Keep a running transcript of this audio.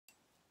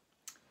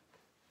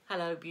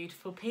Hello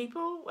beautiful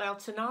people. Well,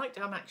 tonight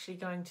I'm actually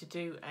going to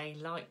do a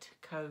light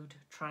code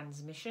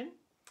transmission.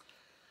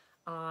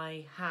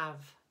 I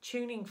have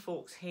tuning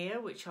forks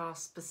here which are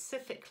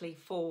specifically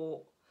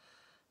for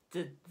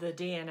the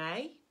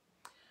DNA.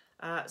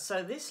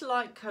 So this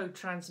light code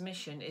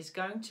transmission is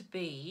going to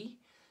be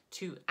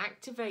to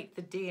activate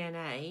the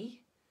DNA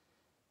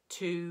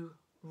to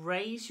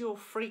raise your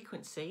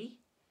frequency,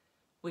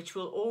 which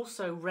will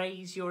also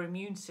raise your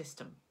immune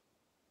system.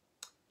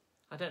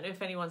 I don't know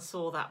if anyone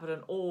saw that, but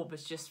an orb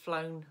has just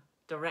flown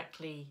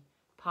directly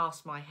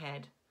past my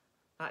head.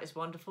 That is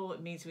wonderful.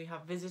 It means we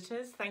have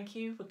visitors. Thank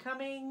you for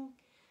coming.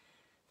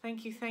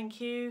 Thank you,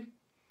 thank you.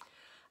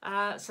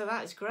 So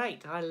that is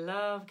great. I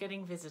love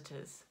getting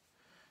visitors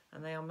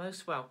and they are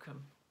most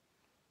welcome.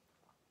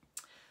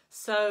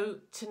 So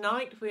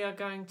tonight we are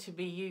going to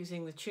be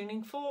using the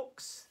tuning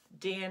forks,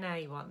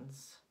 DNA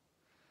ones.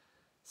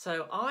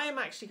 So I am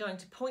actually going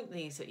to point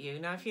these at you.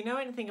 Now, if you know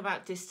anything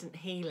about distant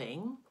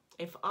healing,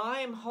 if I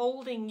am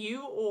holding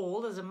you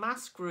all as a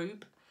mass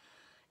group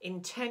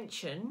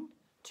intention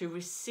to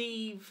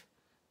receive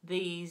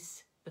the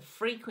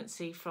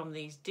frequency from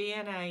these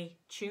DNA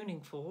tuning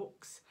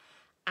forks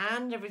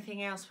and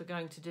everything else we're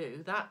going to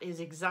do, that is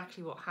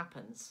exactly what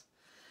happens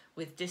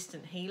with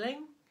distant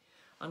healing.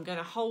 I'm going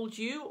to hold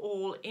you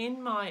all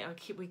in my,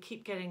 we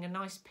keep getting a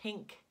nice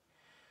pink,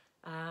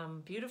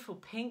 beautiful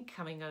pink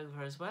coming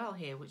over as well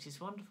here, which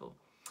is wonderful.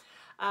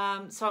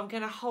 So I'm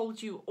going to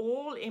hold you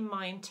all in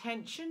my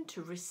intention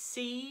to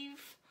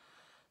receive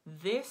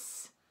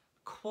this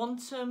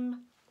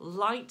quantum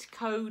light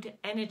code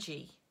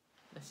energy.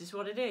 This is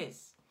what it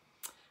is.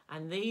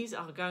 And these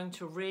are going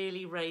to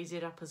really raise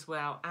it up as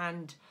well.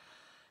 And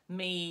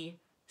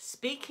me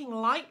speaking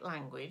light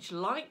language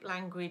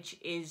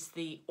is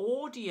the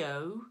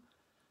audio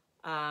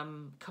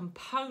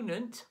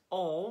component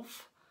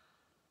of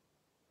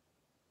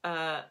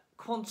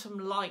quantum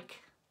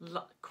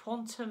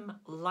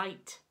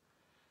light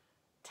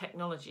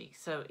technology.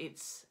 So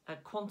it's a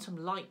quantum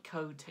light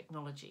code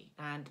technology,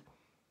 and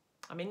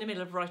I'm in the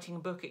middle of writing a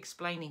book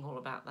explaining all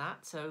about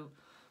that. So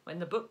when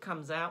the book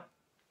comes out,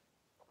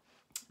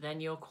 then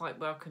you're quite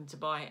welcome to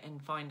buy it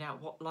and find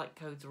out what light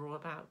codes are all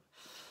about.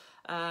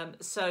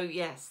 So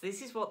yes,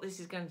 this is what this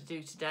is going to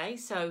do today.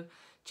 So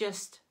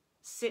just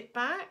sit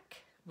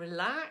back,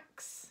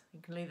 relax.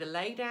 You can either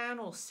lay down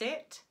or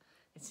sit.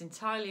 It's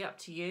entirely up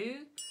to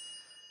you.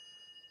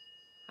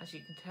 As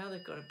you can tell,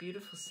 they've got a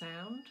beautiful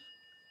sound.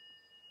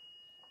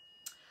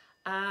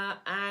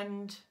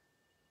 And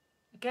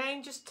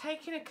again, just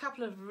taking a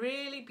couple of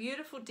really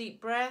beautiful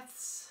deep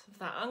breaths of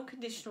that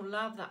unconditional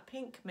love, that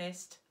pink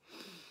mist.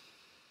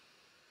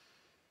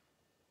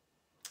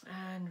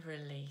 And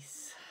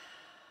release.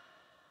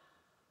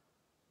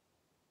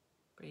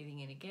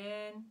 Breathing in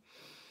again.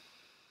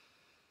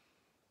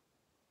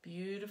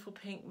 Beautiful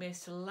pink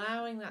mist,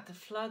 allowing that to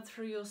flood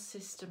through your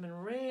system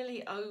and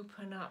really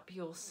open up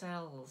your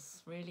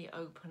cells, really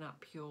open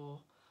up your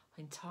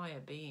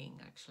entire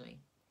being, actually.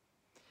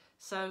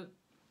 So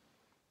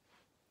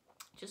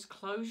just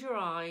close your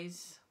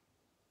eyes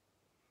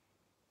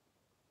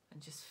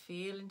and just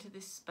feel into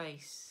this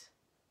space.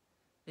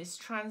 This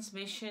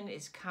transmission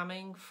is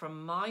coming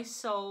from my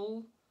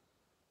soul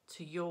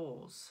to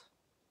yours.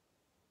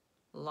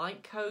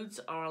 Light codes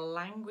are a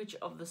language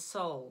of the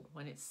soul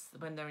when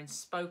they're in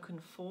spoken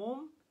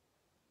form.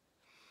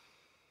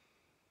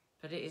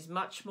 But it is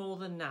much more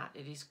than that.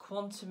 It is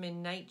quantum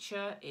in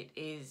nature. It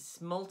is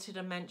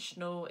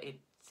multidimensional.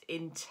 It's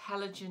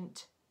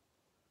intelligent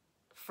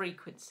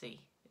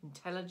frequency,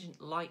 intelligent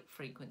light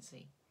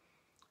frequency.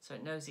 So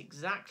it knows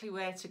exactly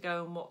where to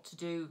go and what to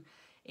do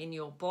in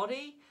your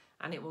body,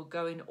 and it will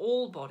go in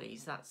all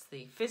bodies. That's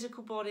the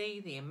physical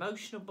body, the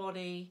emotional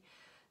body,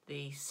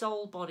 the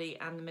soul body,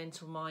 and the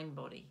mental mind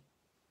body.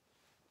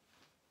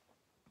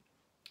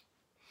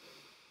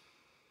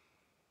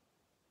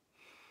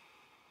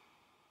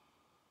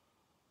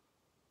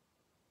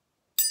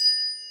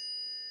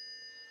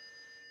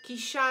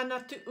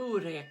 Kishana tu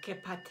ure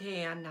ke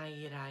patea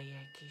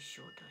nairaye ki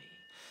shotoe.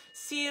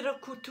 Sira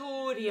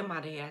kuturia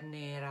maria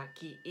nera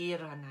ki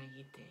ira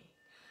naite.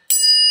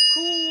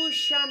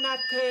 Kushana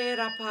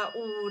tera pa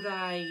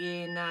ura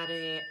ye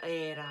nare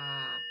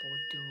era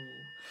potu.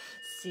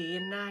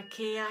 Sina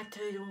ke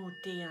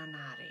atuti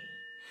anare.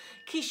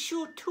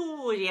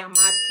 Kishuturia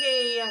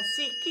matea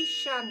si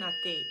kishana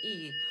te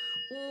I.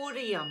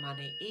 Uria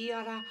mare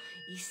iara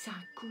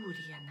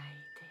isakuria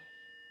naite.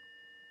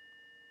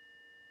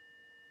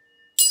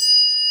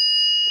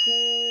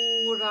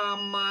 Kura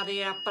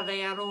maria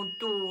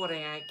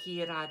prearonturea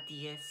kira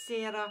die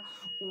sera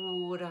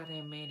ura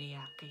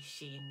remeria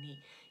kishini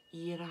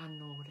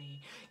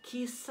iranore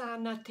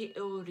kisana te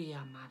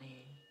uria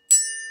mare.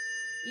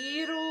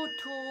 Iru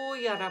tu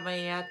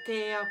yaramea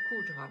te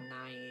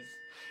akuranais.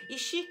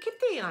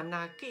 Ishikite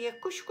ana kia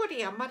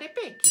kushkuria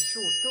marepeki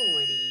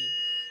shuturi.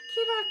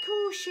 Kira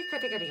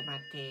kushikategari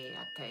mate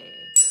ate.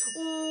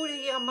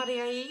 Uri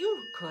amaria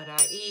yukura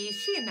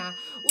ishina.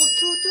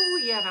 Ututu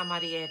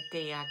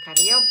yaramariete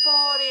akaria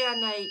pore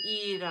anai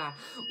ira.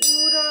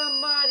 Ura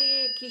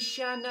mari ki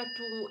Ishana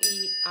tu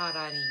I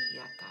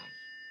araniatai.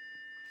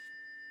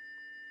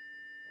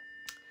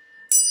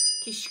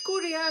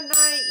 Kishkuria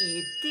nai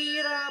I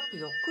tira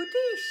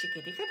piokuti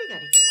shikirikari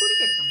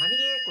kurika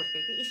mania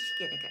kurika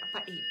ishikirika pa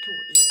I tu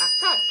I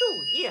akatu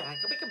I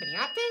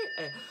kabikabiniate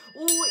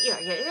u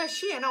ya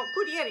shiana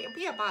kuriari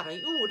pia para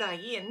ura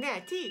I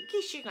neti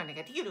kishigana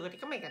katiru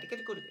kamega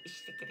kuri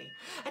ishikiri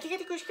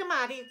atikati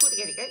kushkamari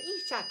kurika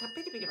isha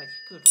tapiti pili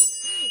kuru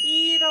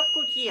ira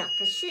kukia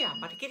kashia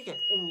marikirika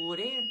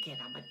ure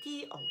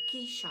keramati o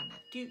kishana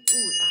tu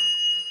ura.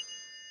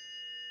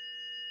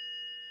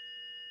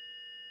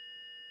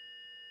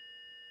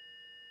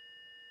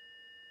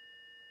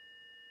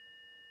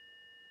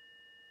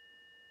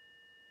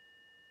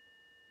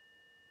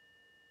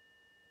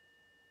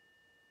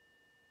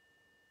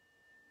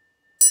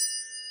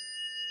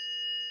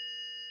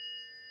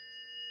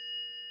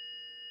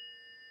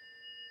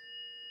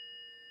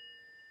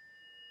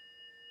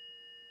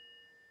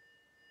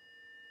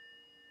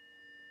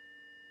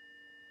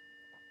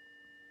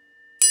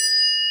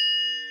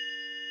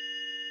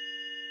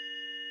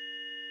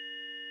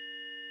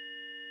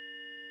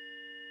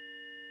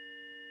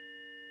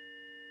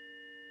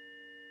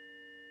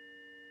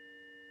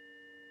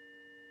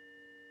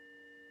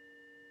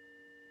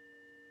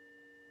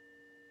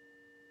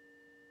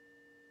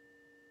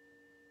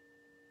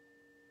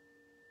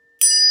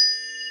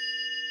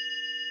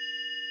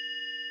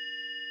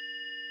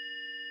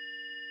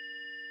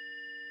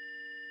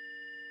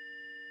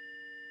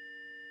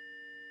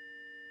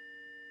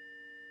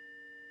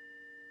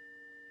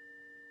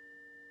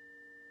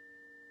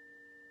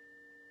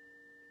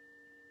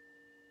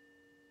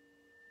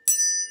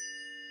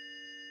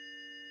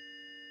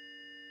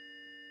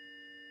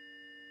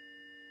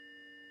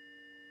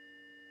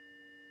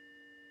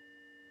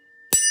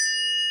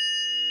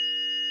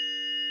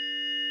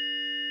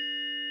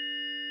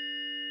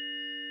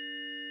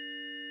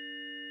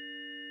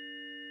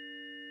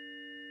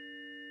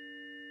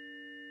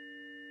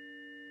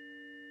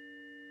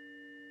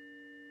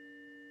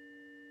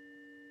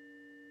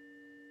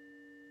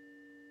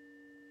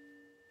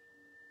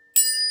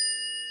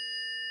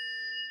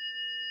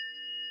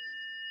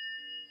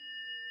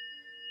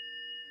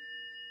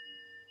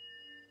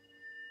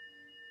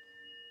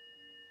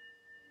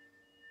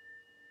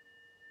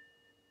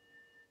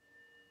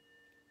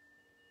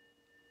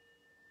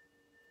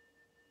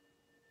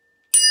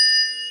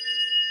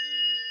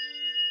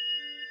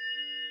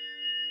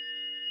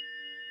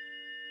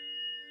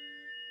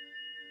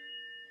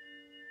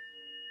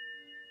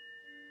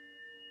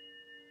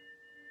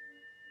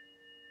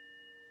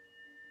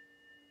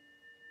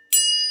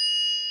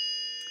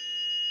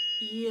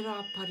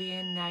 Ira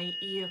parienai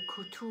ia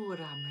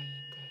kultura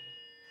mende.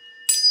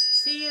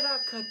 Sira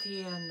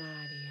katia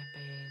naria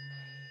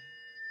benai.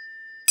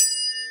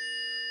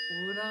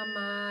 Ura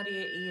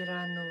maria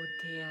ira no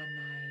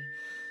teanai.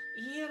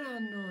 Ira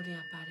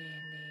noria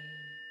parene.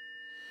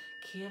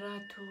 Kira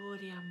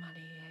toria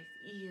maria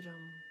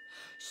irum.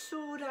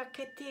 Sura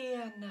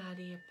katia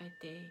naria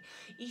pete.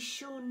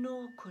 Isho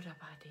no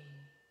kurabade.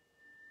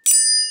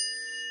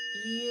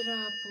 Ira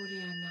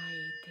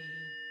purianai te.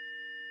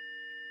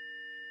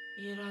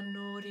 Ira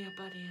noria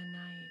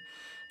parianai.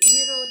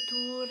 Iro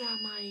tura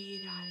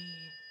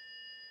mairari.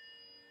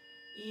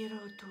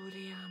 Iro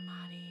turia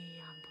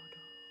maria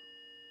bodo.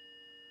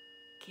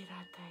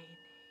 Kirataine.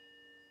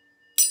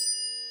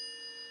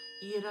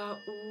 Ira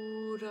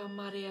ura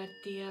maria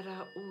tira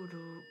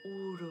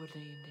uru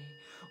rene.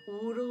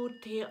 Uru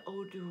te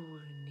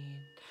oduni.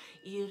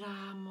 Ira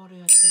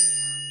moria te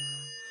ana.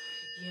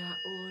 Ya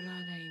ura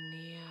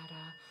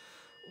reiniara.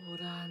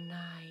 Ura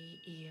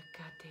nai ia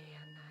kate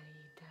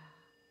anaida.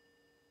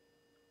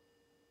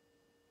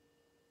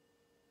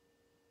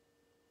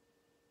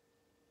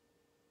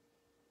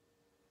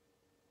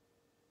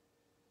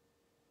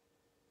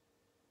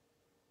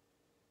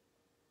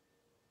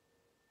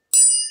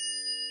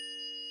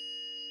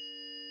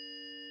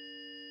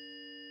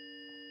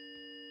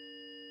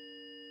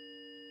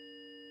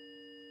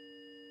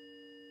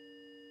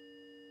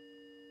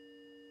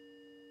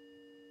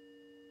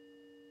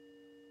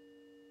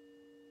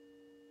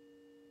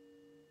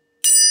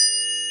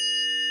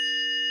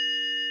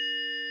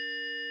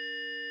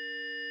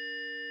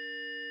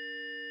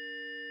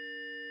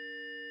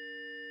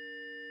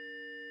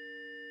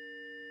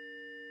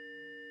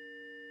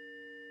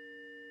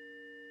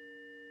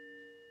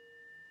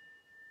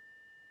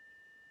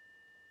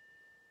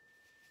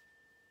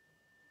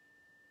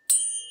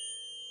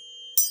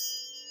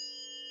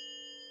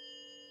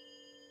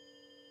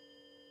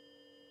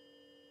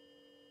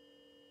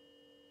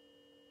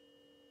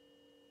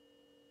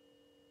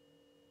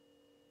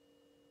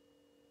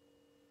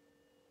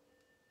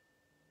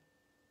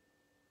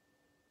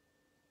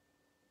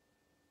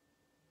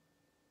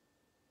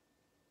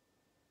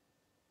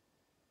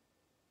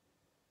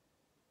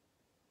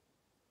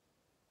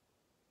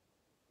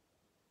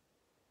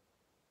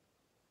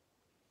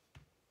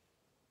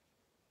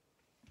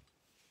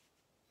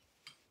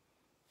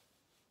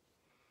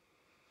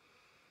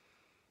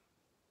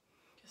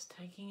 Just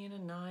taking in a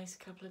nice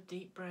couple of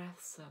deep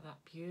breaths of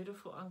that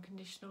beautiful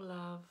unconditional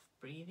love,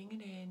 breathing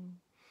it in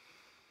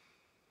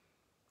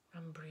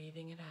and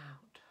breathing it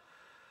out.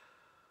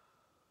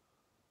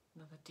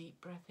 Another deep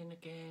breath in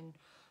again,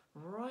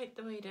 right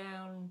the way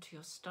down to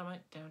your stomach,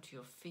 down to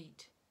your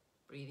feet.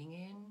 Breathing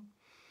in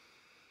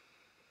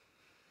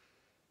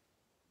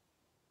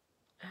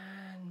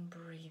and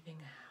breathing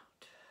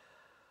out.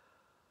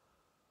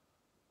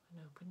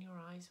 And open your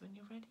eyes when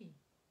you're ready.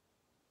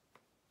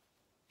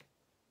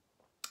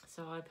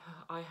 So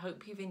I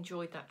hope you've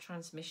enjoyed that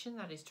transmission.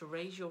 That is to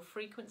raise your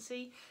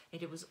frequency.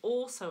 It was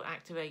also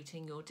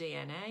activating your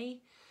DNA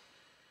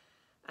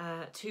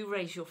to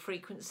raise your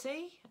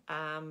frequency.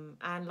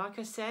 And like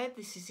I said,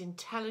 this is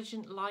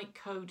intelligent light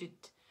coded,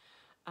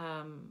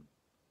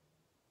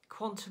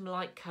 quantum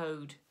light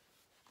code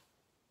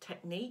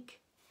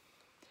technique,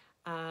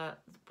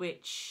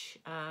 which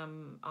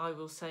I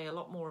will say a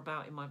lot more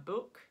about in my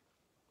book.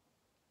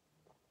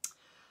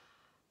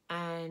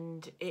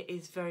 And it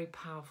is very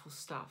powerful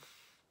stuff.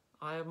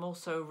 I am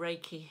also a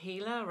Reiki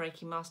healer,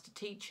 Reiki master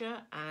teacher,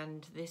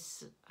 and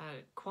this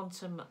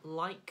quantum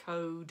light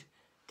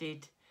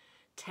coded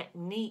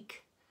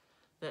technique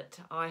that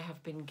I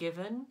have been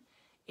given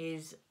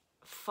is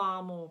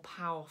far more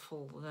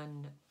powerful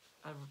than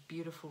a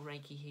beautiful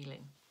Reiki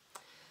healing.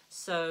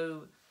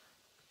 So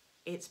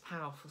it's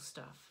powerful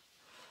stuff.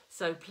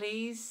 So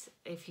please,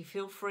 if you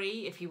feel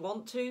free, if you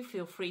want to,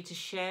 feel free to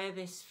share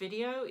this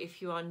video.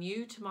 If you are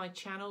new to my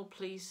channel,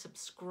 please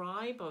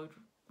subscribe. I would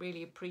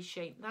really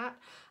appreciate that.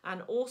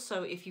 And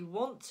also, if you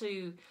want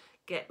to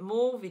get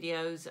more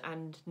videos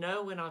and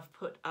know when I've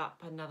put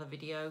up another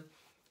video,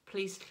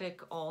 please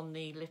click on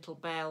the little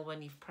bell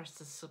when you've pressed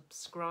the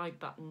subscribe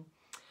button,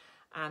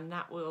 and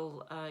that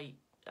will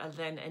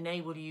then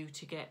enable you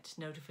to get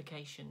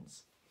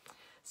notifications.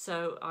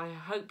 So I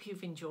hope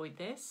you've enjoyed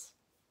this.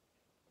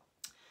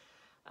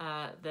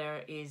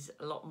 There is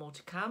a lot more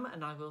to come,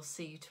 and I will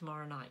see you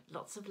tomorrow night.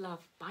 Lots of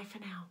love. Bye for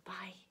now.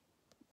 Bye.